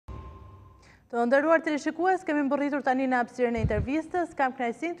Të nderuar teleshikues, kemi mbërritur tani në hapësirën e intervistës. Kam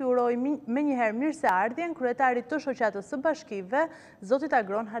kënaqësinë t'ju uroj më njëherë mirëseardhjen kryetarit të shoqatës së bashkive, zotit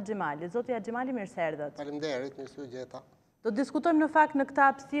Agron Haxhimali. Zoti Haxhimali, mirëseardhët. Faleminderit, mirë gjeta. Do diskutojmë në fakt në këtë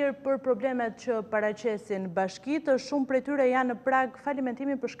hapësirë për problemet që paraqesin bashkitë. Shumë prej tyre janë në prag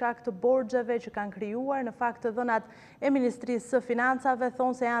falimentimi për shkak të borxheve që kanë krijuar. Në fakt, të dhënat e Ministrisë së Financave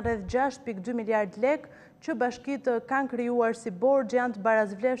thonë se janë rreth 6.2 miliard lek që bashkitë kanë krijuar si borxh, janë të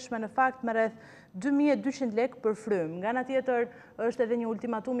barazvlefshme në fakt me rreth 2.200 lek për frym. Nga ana tjetër, është edhe një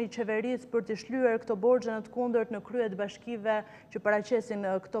ultimatum i qeverisë për të shlyer këto borxhe në të kundërt në krye të bashkive që paraqesin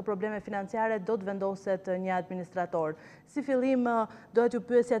këto probleme financiare, do të vendoset një administrator. Si fillim, dohet ju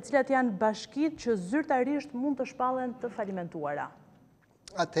pyesja cilat janë bashkitë që zyrtarisht mund të shpallen të falimentuara.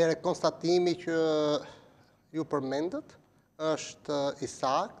 Atëherë, konstatimi që ju përmendët është i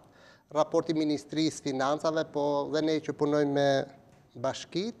saktë. Raporti Ministrisë Financave, po dhe ne që punojmë me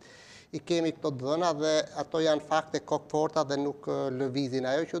bashkitë, i kemi këto dhëna dhe ato janë fakte kokëforta dhe nuk lëvizin.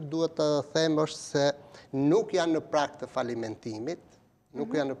 Ajo që duhet të them është se nuk janë në prag të falimentimit,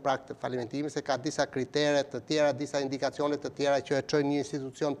 se ka disa kritere të tjera, disa indikacione të tjera që e çojnë një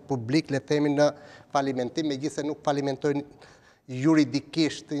institucion publik, le themi, në falimentim, megjithëse nuk falimentojnë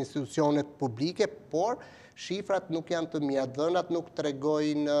juridikisht institucionet publike, por shifrat nuk janë të mira, dhënat nuk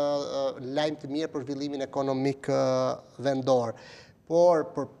tregojnë lajm të mirë për zhvillimin ekonomik vendor. Por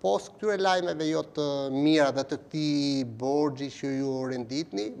përpos këtyre lajmeve jo të mira dhe të këtij borxhi që ju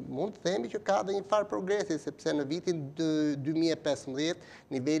renditni, mund të themi që ka dhe një farë progresi, sepse në vitin 2015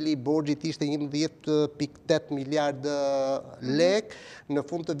 niveli i borxhit ishte 11.8 miliard lek, në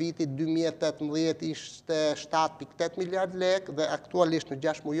fund të vitit 2018 ishte 7.8 miliard lek dhe aktualisht në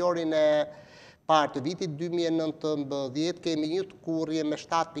 6 mujorin e parë të vitit 2019 kemi një tkurrje me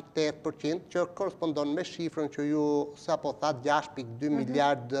 7.8% që korrespondon me shifrën që ju sapo thatë 6.2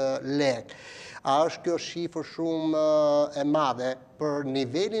 miliard lek. A është kjo shifër shumë e madhe për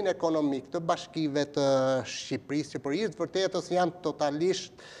nivelin ekonomik të bashkive të Shqipërisë, që për hir të vërtetës janë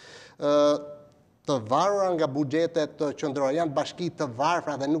totalisht të varura nga buxhetet qendrore, janë bashki të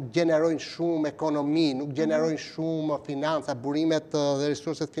varfra dhe nuk gjenerojnë shumë ekonomi, nuk gjenerojnë shumë financa, burimet dhe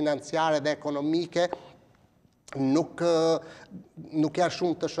resurset financiare dhe ekonomike nuk janë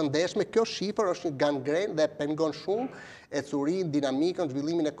shumë të shëndetshme. Kjo shifër është një gangren dhe pengon shumë ecurinë, dinamikën,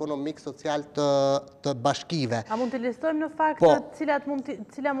 zhvillimin ekonomik, social të bashkive. A mund të listojmë në fakt cila mund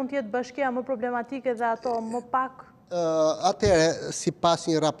të jetë bashkia më problematike dhe ato më pak? Atëre, si pas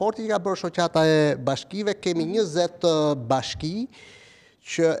një raporti që ka bërë shoqata e bashkive, kemi 20 bashki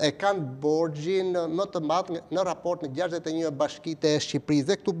që e kanë borxhin më të madh në raport në 61 bashkitë e Shqipërisë.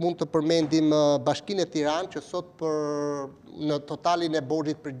 Dhe këtu mund të përmendim bashkinë e Tiranë, që sot në totalin e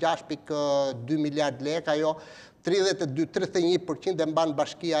borxhit për 6.2 miliard lek, ajo 31% e mban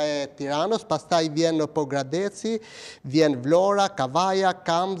bashkia e Tiranës, pastaj vjen Pogradeci, vjen Vlora, Kavaja,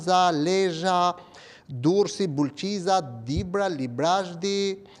 Kamza, Lezhë, Durrësi, Bulqiza, Dibra,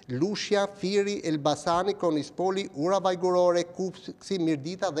 Librazhdi, Lushja, Firi, Elbasani, Konispoli, Ura Vajgurore, Kupsi,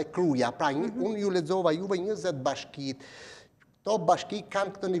 Mirdita dhe Kruja. Pra, unë ju lexova juve 20 bashkit. Këto bashki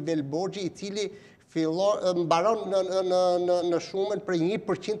kanë këtë nivel borxhi i cili mbaron në shumën për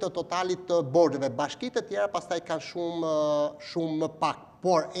 1% të totalit të borxheve. Bashkitë e tjera pastaj kanë shumë më pak.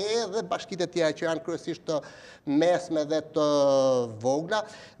 Por edhe bashkitë e tjera që janë kryesisht të mesme dhe të vogla,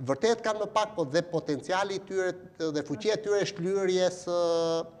 vërtet kanë më pak, po dhe potenciali i tyre dhe fuqia e tyre e shlyerjes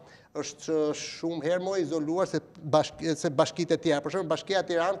është shumë herë më izoluar se bashkitë e tjera. Për shembull, bashkia e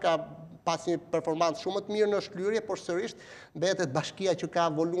Tiranës ka pas një performancë shumë të mirë në shlyerje, por sërish mbetet bashkia që ka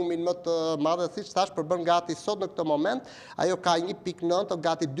volumin më të madh, siç thash, përbën gati sot në këtë moment, ajo ka 1.9,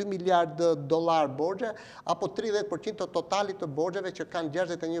 gati 2 miliard dollar borxhe, apo 30% të totalit të borxheve që kanë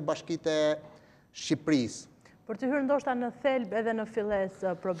 61 bashkitë e Shqipërisë. Për të hyrë ndoshta në thelb edhe në filles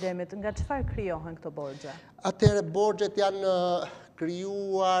problemit, nga çfarë krijohen këto borxhe? Atëherë borxhet janë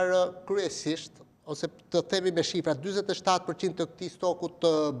krijuar kryesisht, ose të themi me shifra, 47% të këtij stoku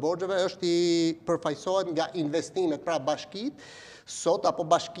të borxheve është i përfaqësohet nga investimet, pra bashkitë sot apo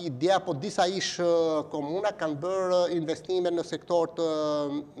bashki dje apo disa ish komuna kanë bërë investime në sektor të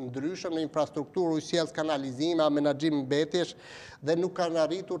ndryshëm, në infrastrukturë, ujësjellës, kanalizime, menaxhim mbetjesh dhe nuk kanë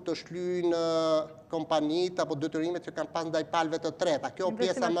arritur të shlyejnë kompanitë apo detyrimet që kanë pas ndaj palëve të treta. Kjo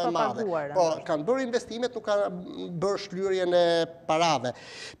pjesa më e madhe. Po, kanë bërë investimet, nuk kanë bërë shlyerjen e parave.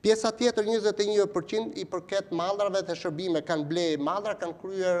 Pjesa tjetër 21% i përket mallrave dhe shërbime. Kanë ble mallra, kanë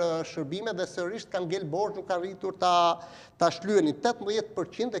kryer shërbime dhe sërish kanë ngel borxh, nuk kanë arritur ta shlyenin.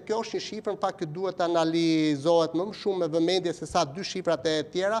 18% dhe kjo është një shifër pak që duhet të analizohet më shumë me vëmendje se sa dy shifrat e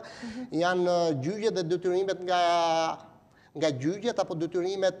tjera janë gjyqjet dhe detyrimet nga gjyqjet apo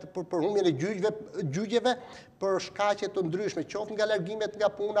detyrimet për humbjen e gjyqjeve për shkaqe të ndryshme, qoftë nga largimet nga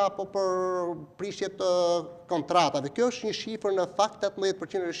puna apo për prishje të kontratave. Kjo është një shifër në fakt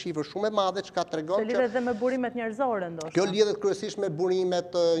 18% është shifër shumë e madhe, çka tregon që lidhet dhe me burimet njerëzore ndoshta. Kjo lidhet kryesisht me burimet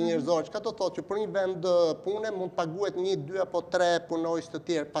njerëzore. Çka do thotë që për një vend pune mund paguhet 1, 2 apo 3 punojës të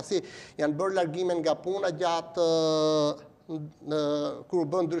tjerë, pasi janë bërë largime nga puna gjatë kur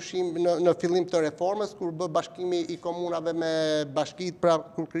bën ndryshim në fillim të reformës, kur bë bashkimi i komunave me bashkitë, pra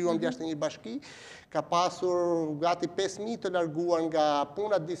kur krijuam 61 bashki, ka pasur gati 5.000 të larguar nga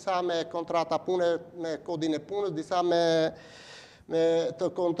puna, disa me kontrata pune me kodin e punës, disa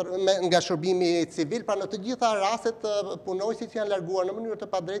nga shërbimi civil, pra në të gjitha rastet punojësit që janë larguar në mënyrë të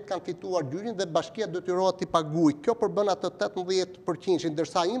padrejtë kanë fituar gjyqin dhe bashkia detyrohet t'i paguajë. Kjo përbën atë 18%,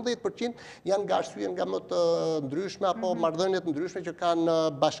 ndërsa 11% janë nga arsye nga më të ndryshme apo marrëdhënie të ndryshme që kanë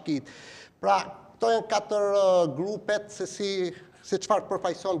bashkitë. Pra, këto janë 4 grupet se çfarë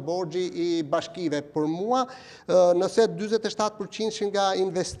përfaqëson borxhi i bashkive. Për mua, nëse 47% nga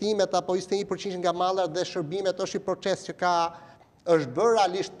investimet apo 21% nga mallat dhe shërbimet është një proces që është bërë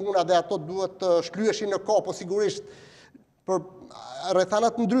realisht puna dhe ato duhet të shlyeshin në kohë, po sigurisht për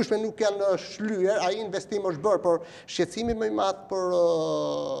rrethanat ndryshme nuk janë shlyer, ai investim është bërë, por shqetësimi më i madh për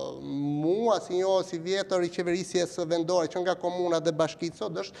mua si njohës i vjetër i qeverisjes vendore që nga komuna dhe bashkitë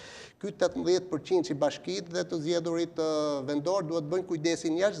sot është ky 18% i bashkitë dhe të zgjedhurit vendor duhet bëjnë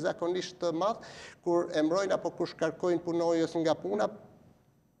kujdesin jashtëzakonisht të madh kur emrojnë apo kur shkarkojnë punojës nga puna,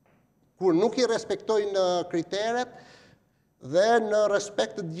 kur nuk i respektojnë kriteret dhe në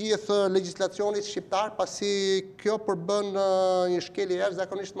respekt të gjithë legjislacionit shqiptar, pasi kjo përbën një shkelje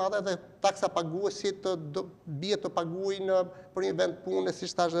jashtëzakonisht madhe dhe taksa paguesit bie të paguajnë për një vend pune,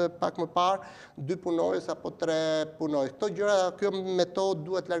 siç thash pak më parë, 2 punojës apo 3 punojës. Këto gjëra, kjo metodë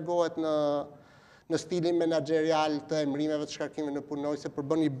duhet largohet në stilin menaxherial të emrimeve të shkarkimeve në punojë, se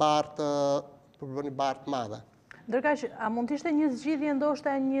përbën një bartë madhe. Ndërkaq, a mund të ishte një zgjidhje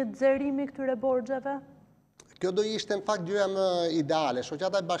ndoshta një nxjerrimi këtyre borxheve? Kjo do ishte në fakt gjëja më ideale.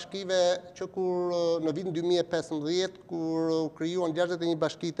 Shoqata e bashkive që kur në vitin 2015, kur u krijuan 61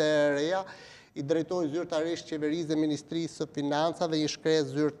 bashkitë e reja, i drejtoi zyrtarisht qeverisë dhe Ministrisë së Financave një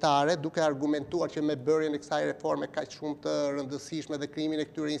shkresë zyrtare, duke argumentuar që me bërjen e kësaj reforme kaq shumë të rëndësishme dhe krijimin e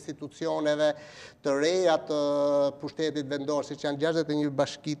këtyre institucioneve të reja të pushtetit vendor, siç janë 61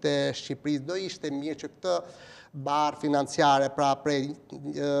 bashkitë e Shqipërisë, do ishte mirë që këtë barë financiare, pra prej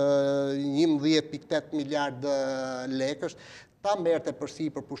 11.8 miliard lekësh, ta merrte përsi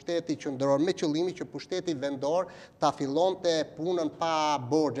për pushteti qendror me qëllimin që pushteti vendor ta fillonte punën pa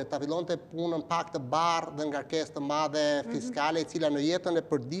borxhe, ta fillonte punën pa këtë barë dhe ngarkesë të madhe fiskale, e cila në jetën e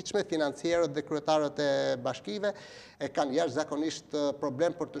përditshme financierët dhe kryetarët e bashkive e kanë jashtëzakonisht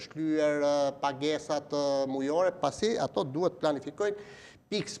problem për të shklyer pagesat mujore, pasi ato duhet planifikojnë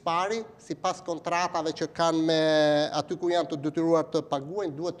pikë pari, sipas kontratave që kanë me aty ku janë të detyruar të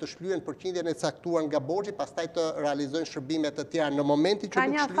paguajnë, duhet të shlyhen përqindjen e caktuar nga borxhi, pastaj të realizojnë shërbime të tjera. Në momentin që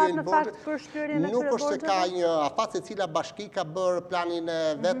nuk shlyhen borxhet, nuk është se ka një afat secila bashki ka bërë planin e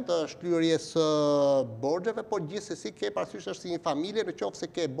vet të shlyerjes së borxheve, por gjithsesi ke parasysh është si një familje, në qoftë se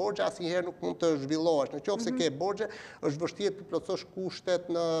ke borxhe asnjëherë nuk mund të zhvillohesh. Në qoftë se ke borxhe, është vështirë të plotësosh kushtet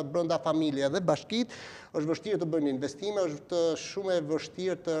në brenda familjes dhe bashkitë, është vështirë të bëjnë investime, është shumë e vështirë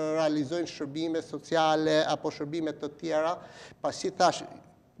të realizojnë shërbime sociale apo shërbime të tjera, pasi thash,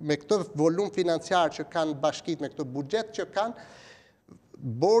 me këtë volum financiar që kanë bashkitë, me këtë buxhet që kanë,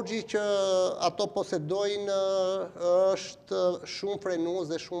 borxhi që ato posedojnë është shumë frenues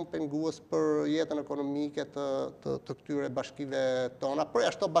dhe shumë pengues për jetën ekonomike të këtyre bashkive tona. Por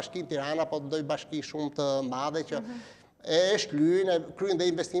ashtu bashkinë Tirana, apo ndonjë bashki shumë të madhe që kryen dhe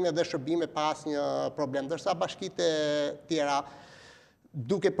investime dhe shërbime pas një problem. Ndërsa bashkitë e tjera,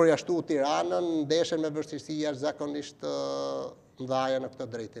 duke përjashtuar Tiranën, ndeshen me vështirësi jashtëzakonisht mëdha në këtë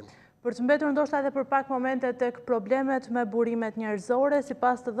drejtim. Për të mbetur ndoshta edhe për pak momente tek problemet me burimet njerëzore,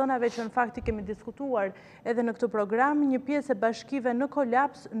 sipas të dhënave që në fakt i kemi diskutuar edhe në këtë program, një pjesë e bashkive në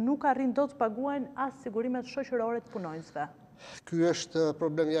kolaps nuk arrin dot të paguajnë as sigurimet shoqërore të punonjësve. Ky është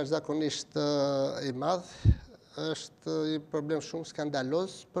problem jashtëzakonisht i madh. Është një problem shumë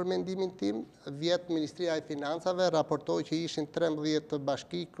skandaloz për mendimin tim. Vjet Ministria e Financave raportoi që ishin 13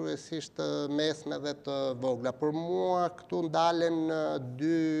 bashki, kryesisht mesme dhe të vogla. Për mua këtu ndalen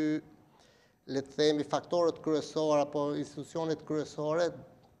 2, le të themi, faktorët kryesorë apo institucionet kryesore.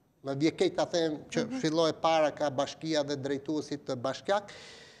 Më vjen keq ta them që filloi para ka bashkia dhe drejtuesit të bashkiak,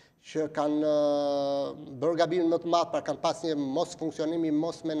 që kanë bërë gabimin më të madh, pra kanë pas një mos funksionimi,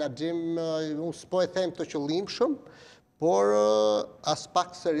 mos menaxhim, unë s'po e them të qëllimshëm, por as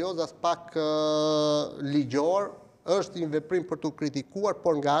pak serioz, as pak ligjor, është një veprim për të kritikuar,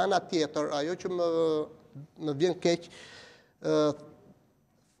 por nga ana tjetër, ajo që më vjen keq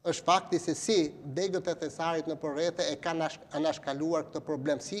është fakti se si degët e thesarit në përrete e kanë anashkaluar këtë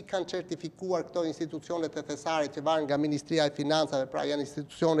problem. Si kanë certifikuar këto institucionet e thesarit që varen nga Ministria e Financave, pra janë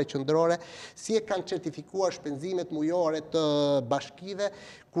institucione qendrore, si e kanë certifikuar shpenzimet mujore të bashkive,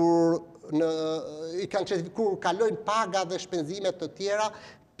 kur kalojnë paga dhe shpenzimet të tjera,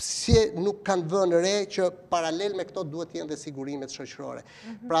 pse nuk kanë vënë re që paralel me këto duhet të jenë dhe sigurimet shoqërore.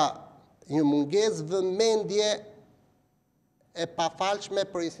 Pra, një mungesë vëmendje e pafalshme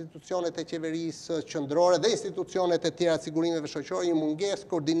për institucionet e qeverisë qendrore dhe institucionet e tjera të sigurimeve shoqërore, një mungesë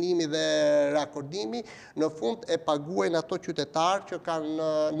koordinimi dhe rakordimi, në fund e paguajnë ato qytetarë që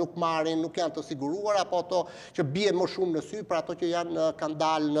nuk marrin, nuk janë të siguruar, apo ato që bie më shumë në sy, për ato që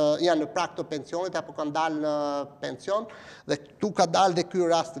janë në prag të pensionit apo kanë dalë në pension, dhe tu ka dalë dhe ky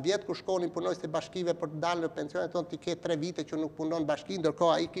rast vjet kur shkonin punonjësit e bashkive për të dalë në pension, thonë ti ke 3 vite që nuk punon bashki,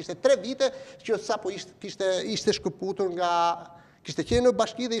 ndërkohë ai kishte 3 vite që sapo ishte shkëputur kishte qenë në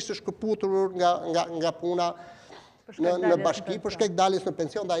bashki dhe ishte shkëputur nga puna në bashki për shkak daljes në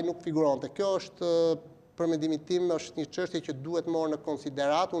pension dhe ai nuk figuronte. Kjo është, për mendimin tim, është një çështje që duhet marrë në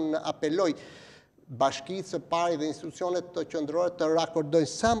konsiderat. Unë apeloj bashkitë së pari dhe institucionet të qendrore të rakordojnë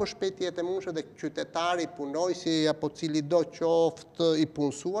sa më shpejt jetë e mundshme dhe qytetari, punojësi apo cili do qoftë i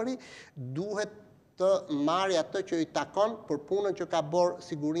punësuari, duhet të marrë atë që i takon për punën që ka bërë,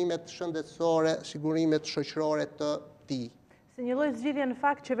 sigurimet shëndetësore, sigurimet shoqërore të tij. Si një lloj zgjidhje në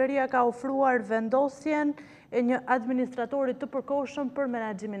fakt, qeveria ka ofruar vendosjen e një administratori të përkohshëm për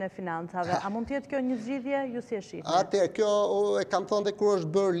menaxhimin e financave. A mund të jetë kjo një zgjidhje, ju si e shihni? Atëherë, kjo e kam thënë dhe kur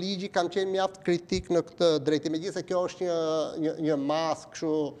është bërë ligji, kam qenë mjaft kritik në këtë drejtim. Megjithëse kjo është një masë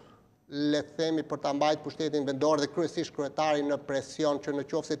kështu, le të themi, për ta mbajtur pushtetin vendor dhe kryesisht kryetari në presion që në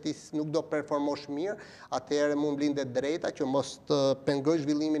qoftë se ti nuk do performosh mirë, atëherë mund blindet drejta që mos të pengoj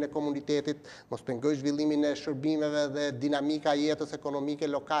zhvillimin e komunitetit, mos pengoj zhvillimin e shërbimeve dhe dinamika e jetës ekonomike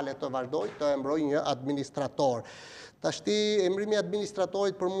lokale të vazhdojë, të embroj një administrator. Tashti emrimi i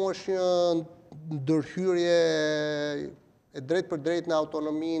administratorit për mua është një ndërhyrje e drejtë për drejtë në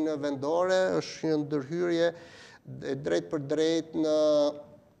autonominë vendore, është një ndërhyrje e drejtë për drejtë në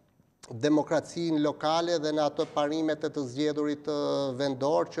demokracinë lokale dhe në ato parimet e të zgjedhurit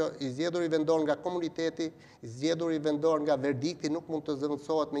vendor, që i zgjedhuri vendor nga komuniteti, i zgjedhuri vendor nga verdikti nuk mund të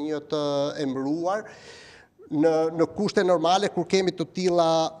zëvendësohet me një të emëruar në kushte normale kur kemi të tilla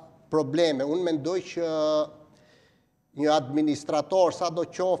probleme. Unë mendoj që një administrator, sa do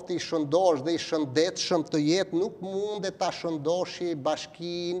qoftë i shëndosh dhe i shëndetshëm të jetë, nuk mundet ta shëndoshi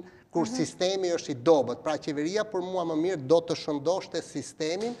bashkinë kur sistemi është i dobët. Pra qeveria për mua më mirë do të shëndoshte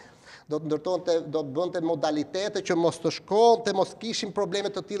sistemin, do të bënte modalitete që mos të shkonte, mos kishim probleme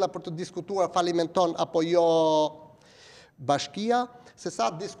të tilla për të diskutuar falimenton apo jo bashkia, se sa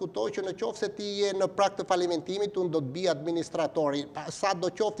të diskutoj që në qoftë se ti je në prag të falimentimit, unë do të bi administratori. Sa do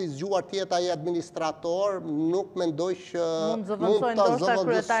qoftë i zgjuar tjetë ai administrator, nuk mendoj që mund ta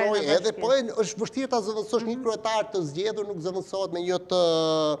zëvendësoj edhe, po është vështirë ta zëvendësosh një kryetar të zgjedhur, nuk zëvendësohet me një të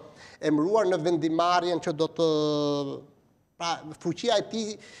emëruar në vendimarrjen që do të, pra fuqia e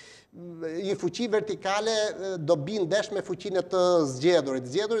tij, një fuqi vertikale do bin ndesh me fuqinë e të zgjedhurit.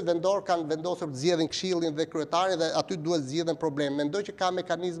 Zgjedhurit vendor kanë vendosur të zgjedhin këshillin dhe kryetarin dhe aty duhet zgjidhen probleme. Mendoj që ka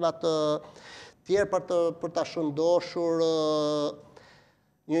mekanizma të tjerë për ta shëndoshur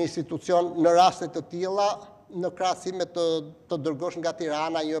një institucion në raste të tilla, në krahasim me të dërgosh nga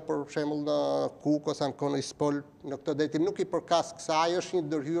Tirana, një për shembull në Kukës, në Konispol, në këtë drejtim nuk i përkas kësaj, është një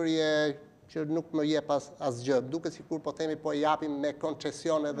ndërhyrje që nuk më jep asgjë. Duket sikur po themi po e japim me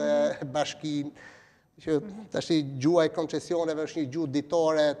koncesion edhe bashkinë, që tash gjua e koncesioneve është një gjuhë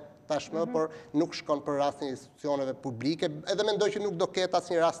ditore tashmë, por nuk shkon për rastin e institucioneve publike, edhe mendoj që nuk do ketë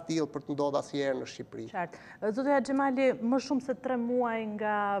asnjë rast tillë për të ndodhur asnjëherë në Shqipëri. Qartë. Zoti Haxhimali, më shumë se 3 muaj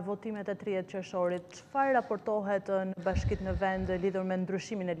nga votimet e 30 qershorit, çfarë raportohet në bashkitë në vend lidhur me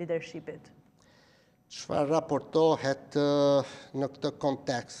ndryshimin e leadershipit? Çfarë raportohet në këtë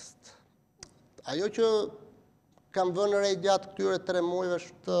kontekst? Ajo që kam vënë re gjatë këtyre 3 muajve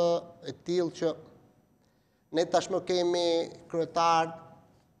është e tillë që ne tashmë kemi kryetar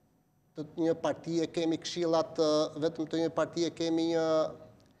të një partie, kemi këshillat vetëm të një partie, kemi një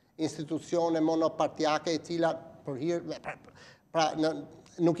institucione monopartiake e cila për hir, pra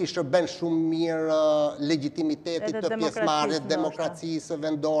nuk i shërben shumë mirë legitimitetit të pjesëmarrjes, demokracisë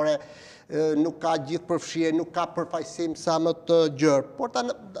vendore, nuk ka gjithë përfshirje, nuk ka përfaqësim sa më të gjerë. Por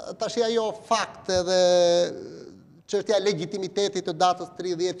tash ajo fakt edhe çështja e legjitimitetit të datës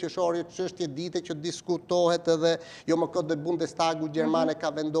 30 qershorit, çështje dite që diskutohet edhe jo më kot dhe Bundestagu Gjermane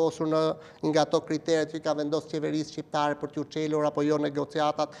ka vendosur nga ato kriteret që ka vendosur qeverisë shqiptare për t'u çelur apo jo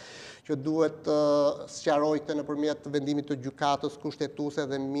negociatat që duhet sqarojtë nëpërmjet vendimit të gjykatës kushtetuese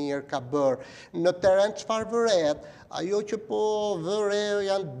dhe mirë ka bërë. Në terren çfarë vërehet? Ajo që po vëre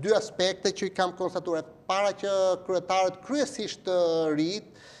janë dy aspekte që i kam konstatuar. Para që kryetarët kryesisht të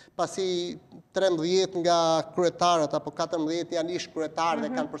rit, pasi 13 nga kryetarët apo 14 janë ish kryetarë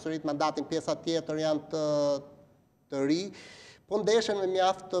dhe kanë përsërit mandatin, pjesa tjetër janë të ri, po ndeshen me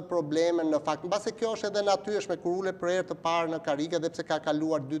mjaft probleme në fakt. Mbase kjo është edhe natyrshme kur ulet për herë të parë në karrige dhe pse ka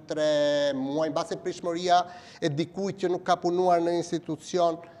kaluar 2-3 muaj, mbase prishmëria e dikujt që nuk ka punuar në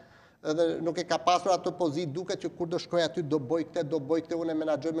institucion edhe nuk e ka pasur ato pozitë, duket që kur do shkoj aty do bëj këtë, unë e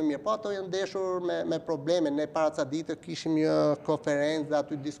menaxhoj më mirë. Po ato janë ndeshur me probleme. Ne para ca ditë kishim një konferencë dhe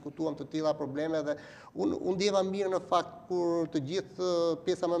aty diskutuam të tilla probleme dhe unë ndjeva mirë në fakt kur të gjithë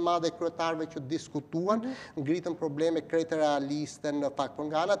pjesa më e madhe e kryetarëve që diskutuan ngritën probleme krejt realiste në fakt. Por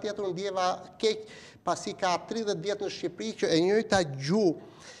nga ana tjetër unë ndjeva keq pasi ka 30 vjet në Shqipëri që e njëjta gjuhë,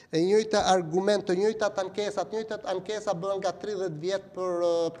 e njëjta argument, të njëjtat ankesa bën nga 30 vjet për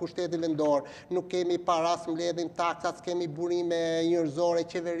pushtetin vendor. Nuk kemi para, s'mbledhim taksat, s'kemi burime njerëzore,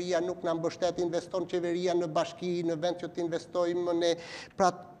 qeveria nuk na mbështet, investon qeveria në bashki, në vend që të investojmë ne.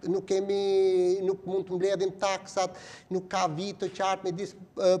 Pra nuk mund të mbledhim taksat, nuk ka vit të qartë midis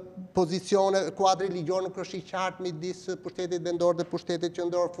pozicione, kuadri ligjor nuk është i qartë midis pushtetit vendor dhe pushtetit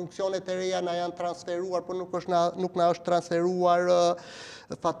qendror. Funksionet e reja na janë transferuar, por nuk na është transferuar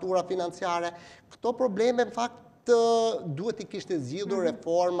fatura financiare. Këto probleme në fakt duhet i kishte zgjidhur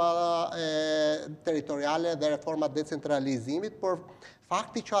reforma territoriale dhe reforma decentralizimit, por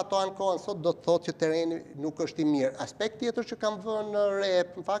fakti që ato ankohen sot do të thotë që terreni nuk është i mirë. Aspekt tjetër që kam vënë re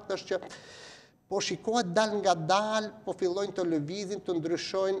në fakt është që po shikohet dal nga dal, po fillojnë të lëvizin, të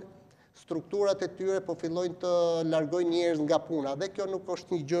ndryshojnë strukturat e tyre, po fillojnë të largojnë njerëz nga puna. Dhe kjo nuk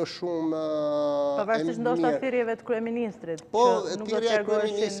është një gjë shumë pavarësisht ndoshta thirrjeve të kryeministrit. Po, thirrja e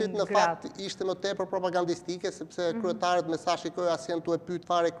kryeministrit në fakt ishte më tepër propagandistike, sepse kryetarët me sa shikoj asnjë tu e pyet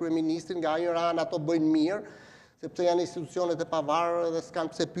fare kryeministrin, nga një anë ato bëjnë mirë, sepse janë institucionet e pavarura dhe s'kan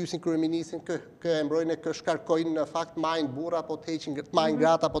pse pyesin kryeministrin, kë e mbrojnë, kë shkarkojnë në fakt majnë burra apo të heqin majnë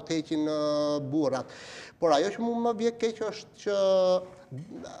gratë apo të heqin burrat. Por ajo që më vjen keq është që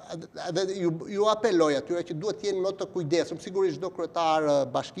edhe ju apeloj atyre që duhet të jenë më të kujdesshëm. Sigurisht çdo kryetar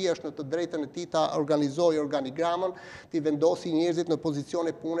bashkie është në të drejtën e tij ta organizojë organigramën, të vendosi njerëzit në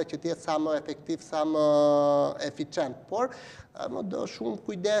pozicione pune që të jetë sa më efektiv, sa më eficient. Por më do shumë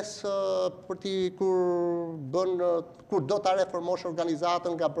kujdes kur do ta reformosh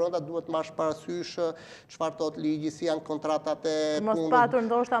organizatën nga brenda, duhet marrësh parasysh çfarë thot ligji, si janë kontratat e punës. Mos patur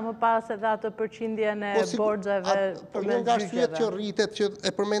ndoshta më pas edhe atë përqindjen e borxheve përmes nga arsyet që rritet, që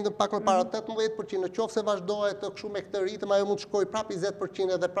e përmendëm pak më para 18%, në qoftë se vazhdohet kështu me këtë ritëm, ajo mund të shkojë prapë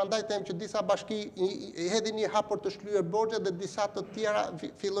 20% dhe prandaj them që disa bashki hedhin një hap për të shlyer borxhet dhe disa të tjera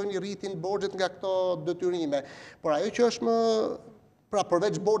fillojnë rritin borxhet nga këto detyrime. Por ajo që është më pra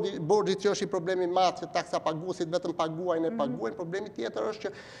përveç borxhit që është i problemi i madh, që taksa paguesit vetëm paguajnë e paguajnë, problemi tjetër është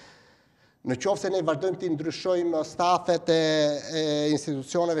që në qoftë se ne vazhdojmë të ndryshojmë stafet e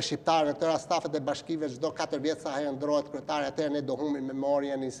institucioneve shqiptare, në tëra stafet e bashkive çdo 4 vjet sa herë ndrohet kryetari, atëherë ne do humbim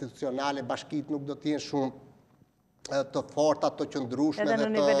memorien institucionale, bashkitë nuk do të jenë shumë të forta, të qëndrueshme dhe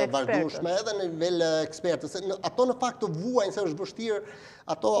të vazhdueshme, edhe në nivel ekspertës. Ato në fakt të vuajnë se është vështirë,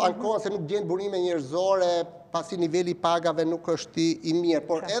 ato ankohen se nuk gjen burime njerëzore, pasi niveli i pagave nuk është i mirë,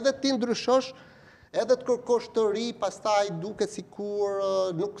 por edhe ti ndryshosh, edhe të kërkosh të ri, pastaj duket sikur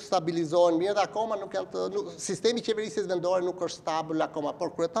nuk stabilizohen mirë dhe akoma nuk janë të sistemi i qeverisjes vendore nuk është stabil akoma,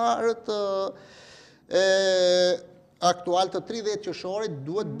 por kryetarët aktual të 30 qershorit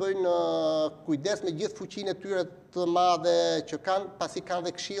duhet bëjnë kujdes me gjithë fuqinë e tyre të madhe që kanë, pasi kanë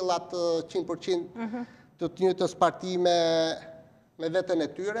dhe këshillat 100% të të njëjtës parti me veten e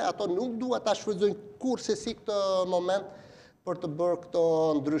tyre, ato nuk duhet ta shfrytëzojnë kurrë si këtë moment për të bërë këto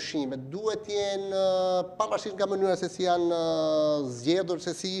ndryshime. Duhet jenë, pavarësisht nga mënyra se si janë zgjedhur,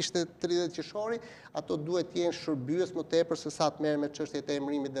 se si ishte 30 qershori, ato duhet jenë shërbyes më tepër se sa të merren me çështjet e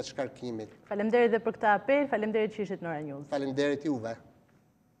emërimit dhe shkarkimit. Faleminderit dhe për këtë apel, faleminderit që ishit në Ora News. Faleminderit juve.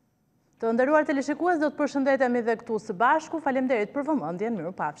 Të nderuar teleshikues, do të përshëndetemi dhe këtu së bashku. Faleminderit për vëmendjen,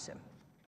 mirupafshim.